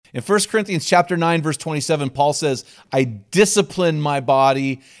In 1 Corinthians chapter 9, verse 27, Paul says, I discipline my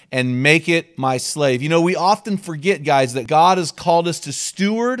body and make it my slave. You know, we often forget, guys, that God has called us to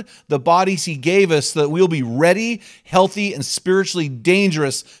steward the bodies he gave us so that we'll be ready, healthy, and spiritually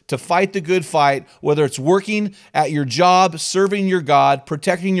dangerous to fight the good fight, whether it's working at your job, serving your God,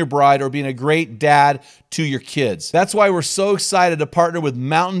 protecting your bride, or being a great dad to your kids. That's why we're so excited to partner with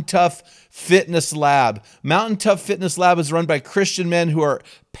Mountain Tough Fitness Lab. Mountain Tough Fitness Lab is run by Christian men who are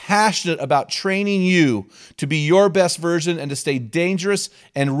passionate about training you to be your best version and to stay dangerous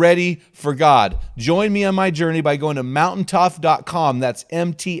and ready for God. Join me on my journey by going to mountaintough.com. That's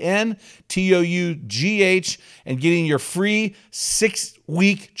MTNTOUGH, and getting your free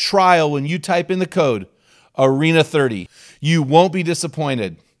 6-week trial when you type in the code ARENA30. You won't be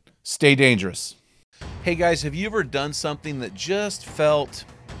disappointed. Stay dangerous. Hey guys, have you ever done something that just felt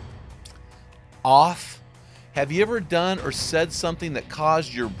off? Have you ever done or said something that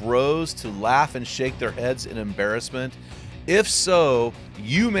caused your bros to laugh and shake their heads in embarrassment? If so,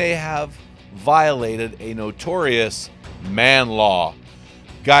 you may have violated a notorious man law.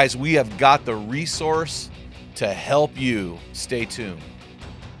 Guys, we have got the resource to help you. Stay tuned.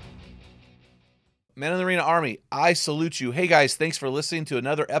 Men in the Arena Army, I salute you. Hey guys, thanks for listening to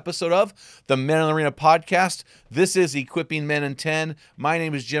another episode of the Men in the Arena podcast. This is Equipping Men in 10. My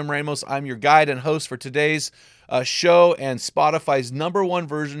name is Jim Ramos. I'm your guide and host for today's show and Spotify's #1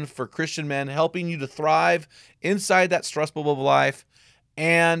 version for Christian men, helping you to thrive inside that stressful of life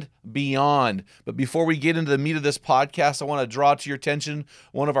and beyond. But before we get into the meat of this podcast, I want to draw to your attention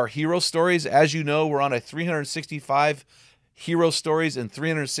one of our hero stories. As you know, we're on a 365 Hero Stories in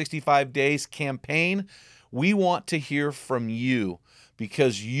 365 Days campaign. We want to hear from you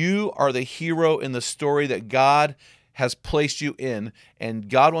because you are the hero in the story that God has placed you in, and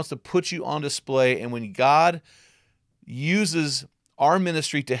God wants to put you on display. And when God uses our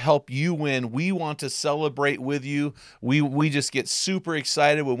ministry to help you win, we want to celebrate with you. We just get super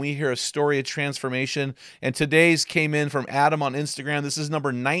excited when we hear a story of transformation. And today's came in from Adam on Instagram. This is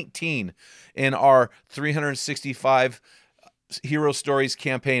number 19 in our 365 Hero Stories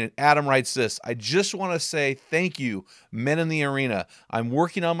campaign. And Adam writes this: I just want to say thank you, men in the arena. I'm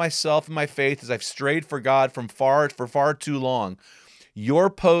working on myself and my faith as I've strayed for God for far too long. Your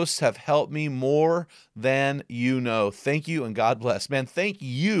posts have helped me more than you know. Thank you and God bless. Man, thank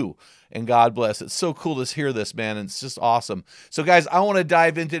you and God bless. It's so cool to hear this, man. And it's just awesome. So guys, I want to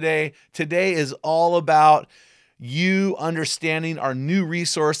dive in today. Today is all about you understanding our new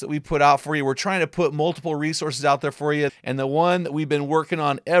resource that we put out for you. We're trying to put multiple resources out there for you. And the one that we've been working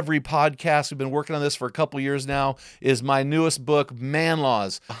on every podcast, we've been working on this for a couple years now, is my newest book, Man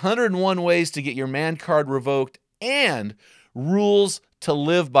Laws: 101 Ways to Get Your Man Card Revoked and Rules to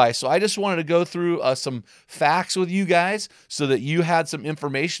Live By. So I just wanted to go through some facts with you guys so that you had some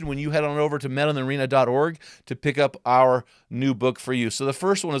information when you head on over to meninthearena.org to pick up our new book for you. So the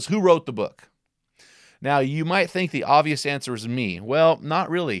first one is, who wrote the book? Now, you might think the obvious answer is me. Well, not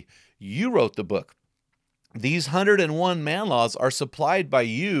really. You wrote the book. These 101 man laws are supplied by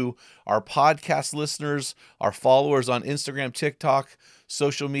you, our podcast listeners, our followers on Instagram, TikTok,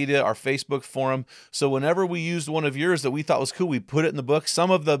 social media, our Facebook forum. So whenever we used one of yours that we thought was cool, we put it in the book.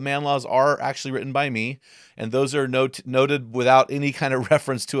 Some of the man laws are actually written by me, and those are noted without any kind of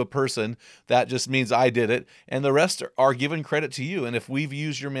reference to a person. That just means I did it. And the rest are given credit to you. And if we've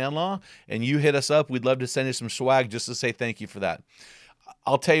used your man law and you hit us up, we'd love to send you some swag just to say thank you for that.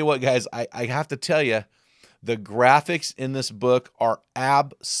 I'll tell you what, guys, I have to tell you, the graphics in this book are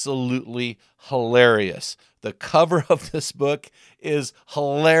absolutely hilarious. The cover of this book is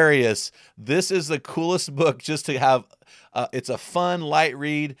hilarious. This is the coolest book just to have. It's a fun, light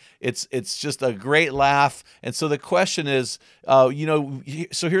read. It's just a great laugh. And so the question is, so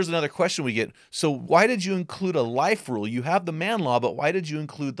here's another question we get. So why did you include a life rule? You have the man law, but why did you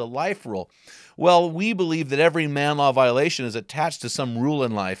include the life rule? Well, we believe that every man law violation is attached to some rule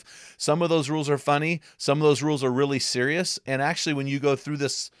in life. Some of those rules are funny. Some of those rules are really serious. And actually, when you go through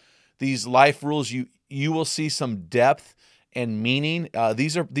these life rules, you will see some depth and meaning.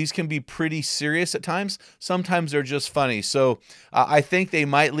 These can be pretty serious at times. Sometimes they're just funny. So I think they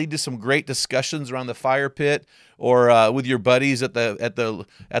might lead to some great discussions around the fire pit or with your buddies at the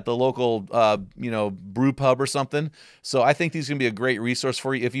local brew pub or something. So I think these can be a great resource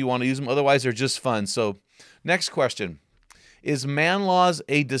for you if you want to use them. Otherwise, they're just fun. So next question: is Man Laws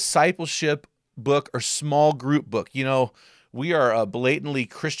a discipleship book or small group book? We are a blatantly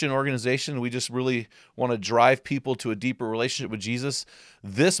Christian organization. We just really want to drive people to a deeper relationship with Jesus.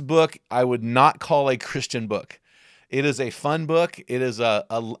 This book, I would not call a Christian book. It is a fun book. It is a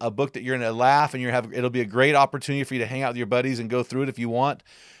book that you're going to laugh and it'll be a great opportunity for you to hang out with your buddies and go through it if you want.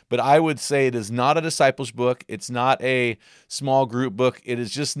 But I would say it is not a discipleship book. It's not a small group book. It is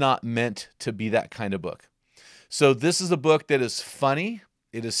just not meant to be that kind of book. So this is a book that is funny.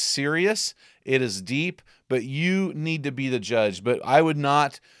 It is serious. It is deep, but you need to be the judge. But I would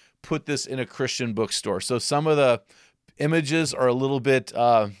not put this in a Christian bookstore. So some of the images are a little bit,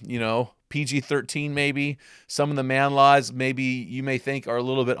 PG-13 maybe. Some of the man laws maybe you may think are a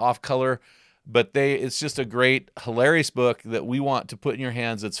little bit off color, but it's just a great, hilarious book that we want to put in your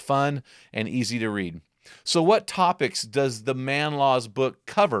hands. It's fun and easy to read. So what topics does the Man Laws book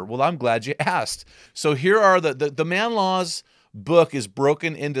cover? Well, I'm glad you asked. So here are the Man Laws book is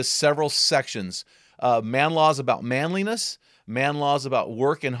broken into several sections. Man laws about manliness, man laws about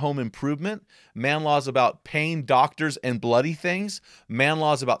work and home improvement, man laws about paying doctors and bloody things, man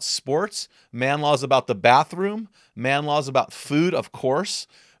laws about sports, man laws about the bathroom, man laws about food, of course,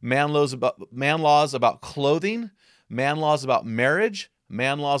 man laws about clothing, man laws about marriage,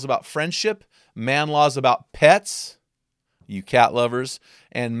 man laws about friendship, man laws about pets, you cat lovers,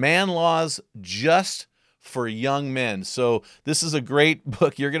 and man laws just for young men. So this is a great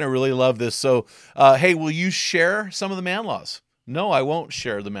book. You're going to really love this. So, hey, will you share some of the man laws? No, I won't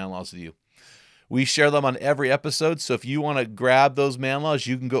share the man laws with you. We share them on every episode. So if you want to grab those man laws,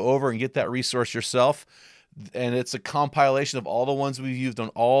 you can go over and get that resource yourself. And it's a compilation of all the ones we've used on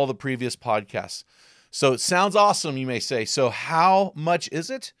all the previous podcasts. So it sounds awesome, you may say. So how much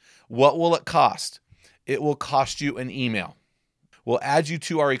is it? What will it cost? It will cost you an email. We'll add you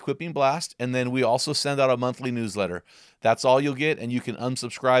to our equipping blast, and then we also send out a monthly newsletter. That's all you'll get, and you can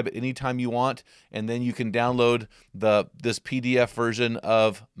unsubscribe at any time you want, and then you can download this PDF version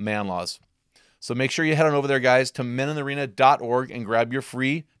of Man Laws. So make sure you head on over there, guys, to meninthearena.org and grab your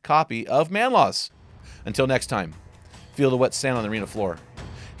free copy of Man Laws. Until next time, feel the wet sand on the arena floor.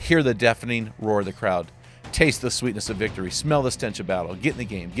 Hear the deafening roar of the crowd. Taste the sweetness of victory. Smell the stench of battle. Get in the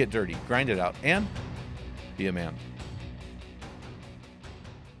game. Get dirty. Grind it out. And be a man.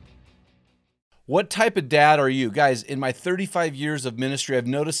 What type of dad are you? Guys, in my 35 years of ministry, I've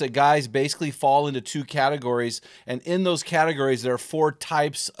noticed that guys basically fall into two categories. And in those categories, there are 4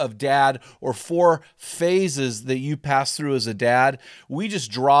 types of dad, or 4 phases that you pass through as a dad. We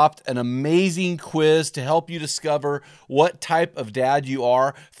just dropped an amazing quiz to help you discover what type of dad you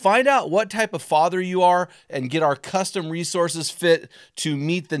are. Find out what type of father you are and get our custom resources fit to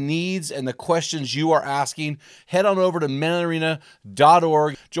meet the needs and the questions you are asking. Head on over to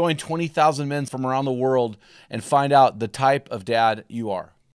meninthearena.org. Join 20,000 men from around the world and find out the type of dad you are.